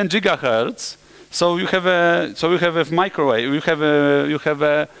this is 10 gigahertz. So you have a microwave. You have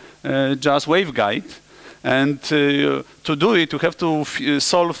a just waveguide, and to do it, you have to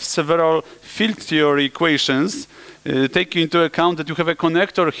solve several field theory equations, taking into account that you have a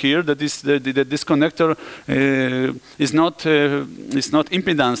connector here. That this connector is not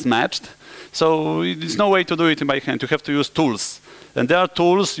impedance matched. So there's no way to do it by hand. You have to use tools. And there are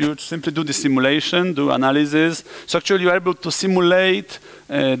tools, you simply do the simulation, do analysis. So actually you're able to simulate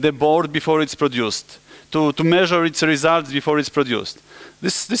the board before it's produced, to measure its results before it's produced.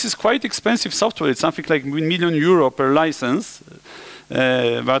 This is quite expensive software. It's something like €1 million per license.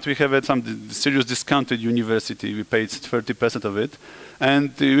 But we have some serious discounted university. We paid 30% of it.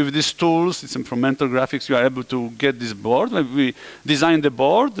 And with these tools, it's from mental graphics, you are able to get this board. We designed the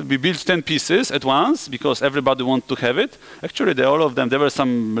board. We built 10 pieces at once because everybody wanted to have it. Actually, all of them, there were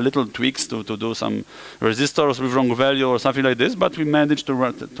some little tweaks to do some resistors with wrong value or something like this, but we managed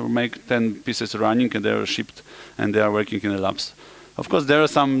to make 10 pieces running, and they are shipped, and they are working in the labs. Of course, there are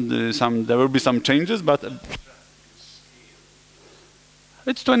there will be some changes, but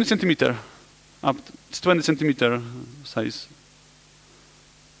it's 20 centimeter. It's 20 centimeter size.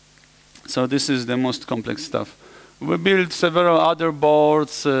 So this is the most complex stuff. We built several other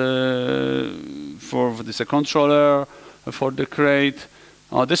boards for this controller, for the crate.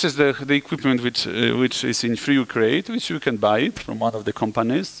 This is the equipment which is in free crate, which you can buy it from one of the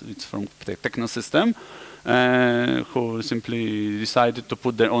companies. It's from Technosystem, who simply decided to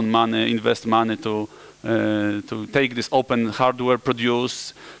put their own money, invest money to take this open hardware,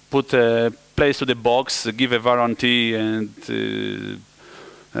 produce, put a place to the box, give a warranty,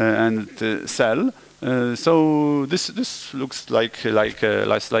 and sell. So this looks like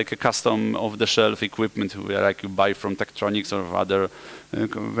a custom off-the-shelf equipment where like you buy from Tektronix or other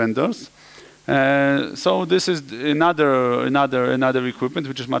vendors. So this is another equipment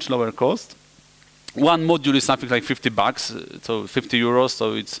which is much lower cost. One module is something like $50, so 50 euros.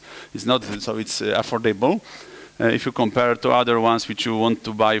 So it's affordable. If you compare to other ones which you want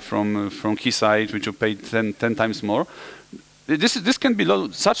to buy from Keysight, which you pay 10 times more. This can be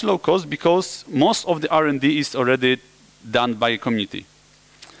such low cost because most of the R&D is already done by a community.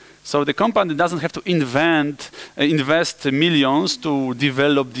 So the company doesn't have to invest millions to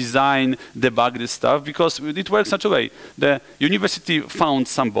develop, design, debug this stuff because it works such a way. The university found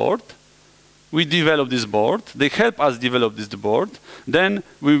some board. We develop this board. They help us develop this board. Then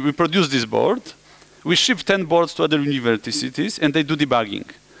we produce this board. We ship 10 boards to other universities and they do debugging.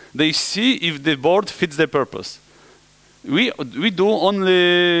 They see if the board fits their purpose. We do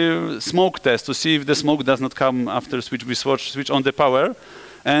only smoke test to see if the smoke does not come after we switch on the power.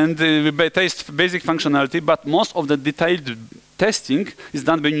 And we test basic functionality, but most of the detailed testing is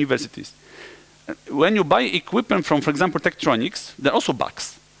done by universities. When you buy equipment from, for example, Tektronix, there are also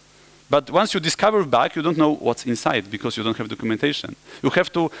bugs. But once you discover a bug, you don't know what's inside because you don't have documentation. You have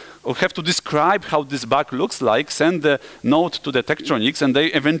to describe how this bug looks like, send the note to the Tektronix, and they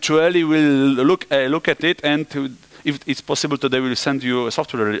eventually will look at it, and if it's possible, they will send you a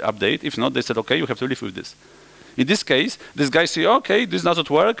software update. If not, they said, okay, you have to live with this. In this case, this guy say, okay, this doesn't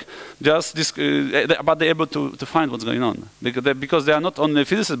work, just this, but they're able to find what's going on. Because they are not only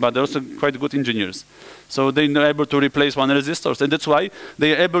physicists, but they're also quite good engineers. So they're able to replace one resistor. And that's why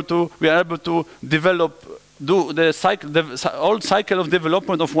we are able to develop, do the old cycle of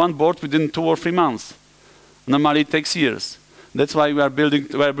development of one board within 2 or 3 months. Normally it takes years. That's why we're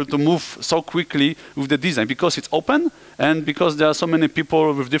able to move so quickly with the design, because it's open and because there are so many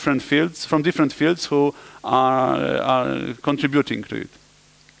people with different fields, from different fields who are contributing to it.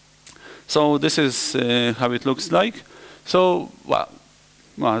 So this is how it looks like. So, well,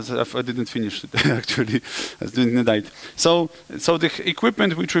 I didn't finish it actually. I didn't die. So the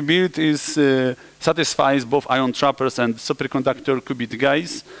equipment which we built is satisfies both ion trappers and superconductor qubit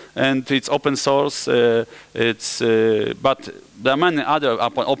guys, and it's open source. But there are many other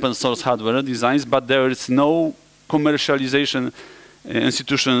open source hardware designs, but there is no commercialization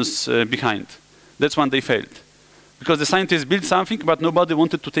institutions behind. That's when they failed, because the scientists built something, but nobody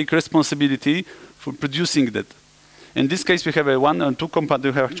wanted to take responsibility for producing that. In this case, we have we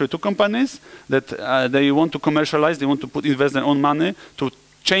have actually two companies that they want to commercialize. They want to invest their own money to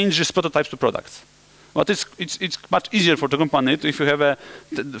change these prototypes to products. But it's much easier for the company if you have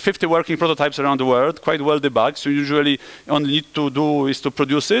 50 working prototypes around the world, quite well debugged. So usually, all you need to do is to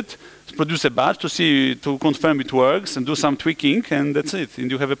produce a batch to confirm it works, and do some tweaking, and that's it. And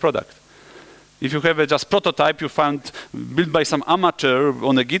you have a product. If you have just prototype you found built by some amateur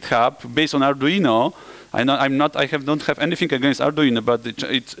on a GitHub based on Arduino, I don't have anything against Arduino, but the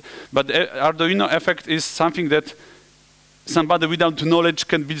Arduino effect is something that somebody without knowledge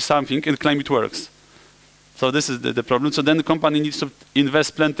can build something and claim it works. So this is the problem. So then the company needs to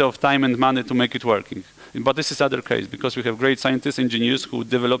invest plenty of time and money to make it working. But this is other case, because we have great scientists, engineers who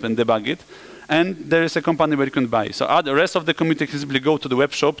develop and debug it, and there is a company where you can buy. So the rest of the community can simply go to the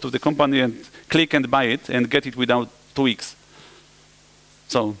web shop, to the company, and click and buy it, and get it without 2 weeks.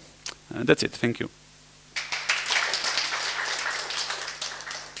 So that's it. Thank you.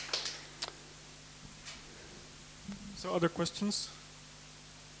 So other questions?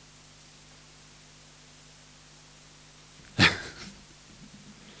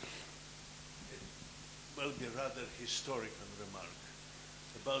 Will be rather historical remark.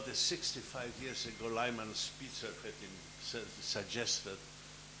 About 65 years ago, Lyman Spitzer had suggested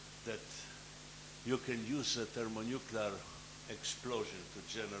that you can use a thermonuclear explosion to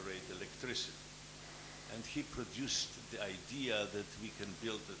generate electricity. And he produced the idea that we can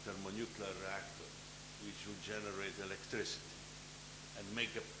build a thermonuclear reactor which will generate electricity, and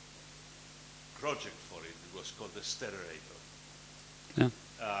make a project for it. It was called the Stererator. Yeah.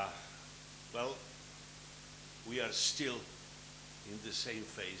 Well, we are still in the same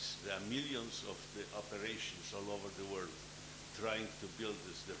phase. There are millions of the operations all over the world trying to build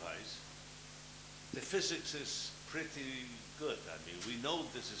this device. The physics is pretty good. I mean, we know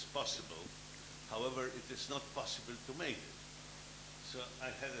this is possible. However, it is not possible to make it. So I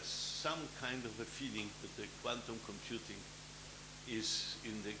had some kind of a feeling that the quantum computing is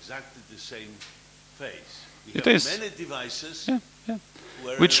in exactly the same phase. We have many devices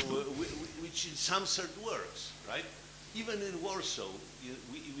where, which in some sort works, right? even in Warsaw,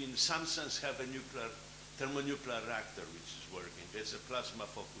 we in some sense have a thermonuclear reactor which is working. There's a plasma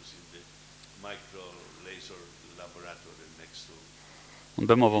focus in the micro laser laboratory next to.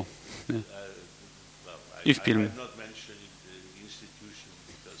 Bemowo. Yeah. Well, I'm not mentioning the institution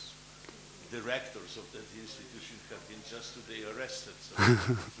because directors of that institution have been just today arrested. So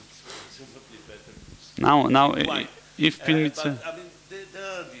it's probably better. Now, if but, I mean, there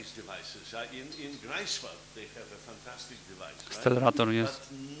are these devices. In Greifswald, they have a fantastic device. Accelerator, right? yes.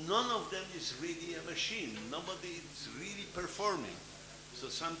 But none of them is really a machine. Nobody is really performing. So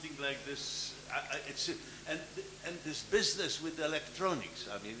something like this, and this business with electronics.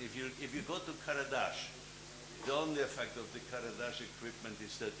 I mean, if you go to Karadash, the only effect of the Karadash equipment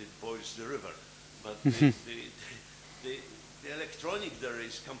is that it boils the river, but the electronic there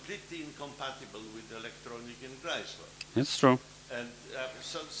is completely incompatible with the electronic in Greifswald. It's true. And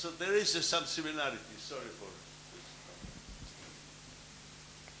so there is some similarity. Sorry for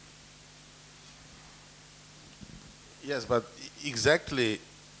this. Yes, but exactly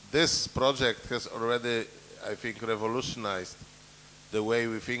this project has already, I think, revolutionized the way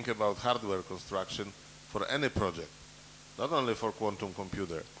we think about hardware construction for any project, not only for quantum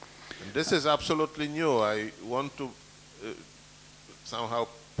computer. And this is absolutely new. I want to somehow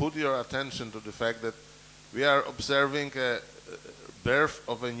put your attention to the fact that we are observing a birth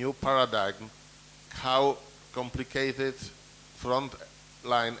of a new paradigm, how complicated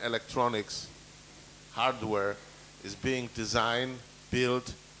front-line electronics hardware is being designed,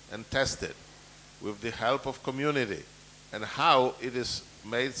 built, and tested with the help of community, and how it is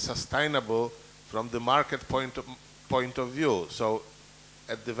made sustainable from the market point of view. So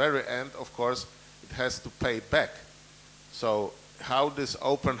at the very end, of course, it has to pay back. So how this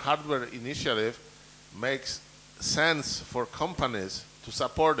open hardware initiative makes sense for companies to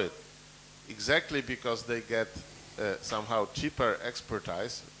support it, exactly because they get somehow cheaper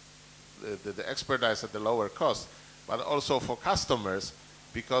expertise, the expertise at the lower cost, but also for customers,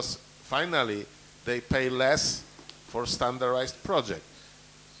 because finally they pay less for standardized product.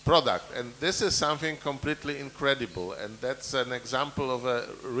 And this is something completely incredible, and that's an example of a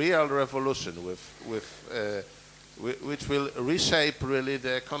real revolution which will reshape really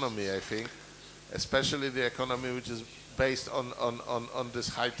the economy, I think, especially the economy which is based on these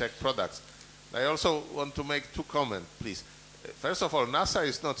high-tech products. I also want to make two comments, please. First of all, NASA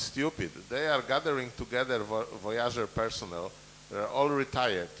is not stupid. They are gathering together Voyager personnel. They're all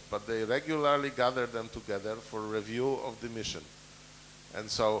retired, but they regularly gather them together for review of the mission. And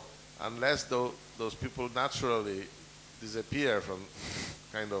so unless those people naturally disappear from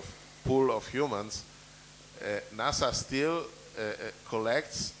kind of pool of humans, NASA still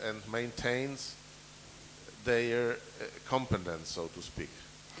collects and maintains their competence, so to speak.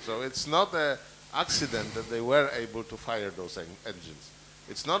 So it's not an accident that they were able to fire those engines.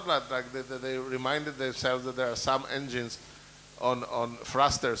 It's not like they reminded themselves that there are some engines on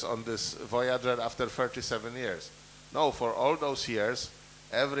thrusters on this Voyager after 37 years. No, for all those years,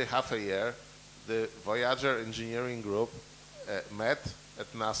 every half a year, the Voyager engineering group met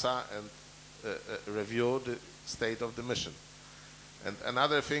at NASA and reviewed the state of the mission. And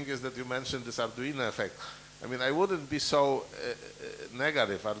another thing is that you mentioned this Arduino effect. I mean, I wouldn't be so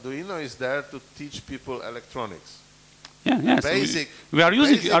negative. Arduino is there to teach people electronics. Yeah, so we are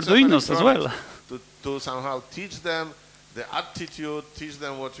using Arduinos as well. To somehow teach them the attitude, teach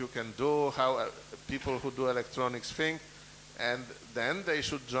them what you can do, how people who do electronics think, and then they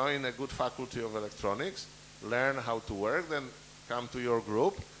should join a good faculty of electronics, learn how to work, then come to your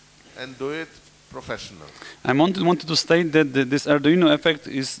group and do it professional. I wanted to state that this Arduino effect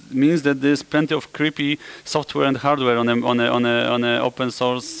means that there's plenty of creepy software and hardware on a open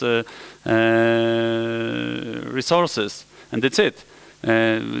source resources, and that's it.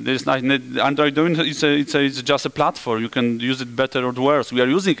 There's not, Arduino it's just a platform. You can use it better or worse. We are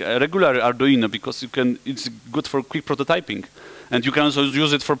using a regular Arduino because it's good for quick prototyping. And you can also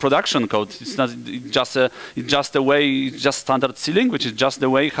use it for production code. It's not it's just a way. It's just standard ceiling, which is just the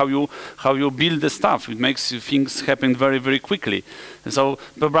way how you build the stuff. It makes things happen very, very quickly. And so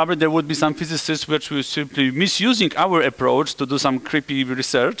probably there would be some physicists which will simply misusing our approach to do some creepy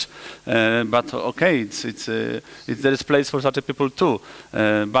research. But okay, there is place for such a people too.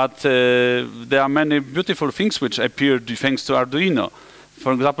 But there are many beautiful things which appeared thanks to Arduino.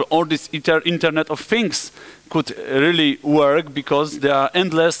 For example, all this Internet of Things could really work because there are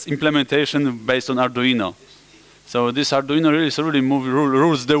endless implementation based on Arduino. So this Arduino really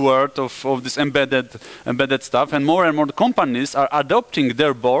rules the world of this embedded stuff, and more companies are adopting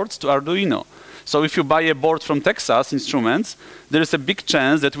their boards to Arduino. So if you buy a board from Texas Instruments, there is a big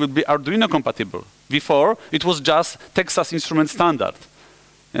chance that it will be Arduino compatible, Before, it was just Texas Instrument standard.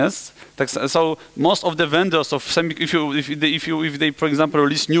 Yes, so most of the vendors of if they for example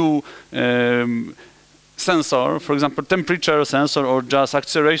release new sensor, for example temperature sensor or just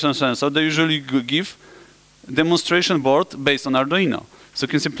acceleration sensor, they usually give demonstration board based on Arduino. So you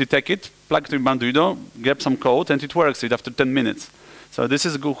can simply take it, plug it in Arduino, grab some code, and it works after 10 minutes. So this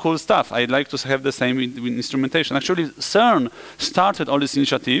is cool stuff. I'd like to have the same in instrumentation. Actually, CERN started all this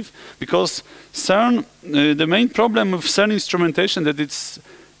initiative because CERN, the main problem with CERN instrumentation that it's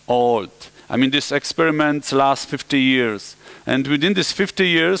old. I mean, these experiments last 50 years. And within these 50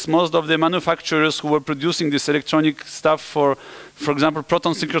 years, most of the manufacturers who were producing this electronic stuff for example,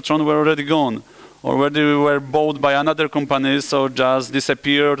 proton synchrotron were already gone. Or whether they were bought by another companies or just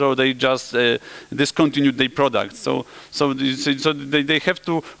disappeared or they just discontinued their products. So they have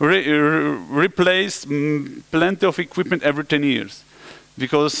to replace plenty of equipment every 10 years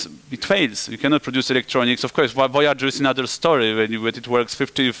because it fails. You cannot produce electronics. Of course, Voyager is another story when it works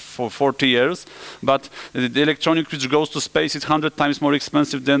 40 years, but the electronic which goes to space is 100 times more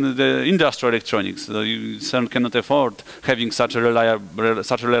expensive than the industrial electronics. So CERN cannot afford having such a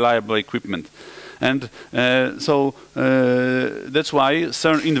reliable equipment. And so that's why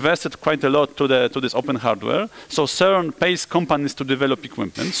CERN invested quite a lot to this open hardware. So CERN pays companies to develop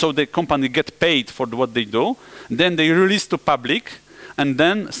equipment. So the company get paid for what they do. Then they release to public. And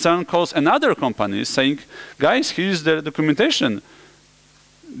then CERN calls another company saying, guys, here's the documentation.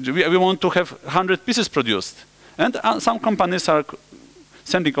 We want to have 100 pieces produced. And some companies are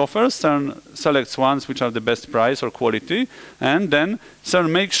sending offers. CERN selects ones which are the best price or quality, and then CERN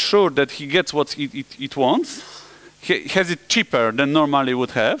makes sure that he gets what it wants. He has it cheaper than normally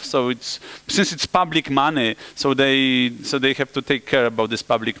would have. So since it's public money, so they have to take care about this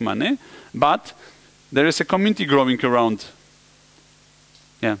public money. But there is a community growing around.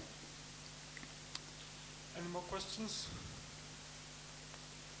 Yeah. Any more questions?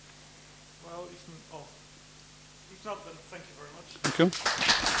 Well, if not, then thank you very much. Thank you.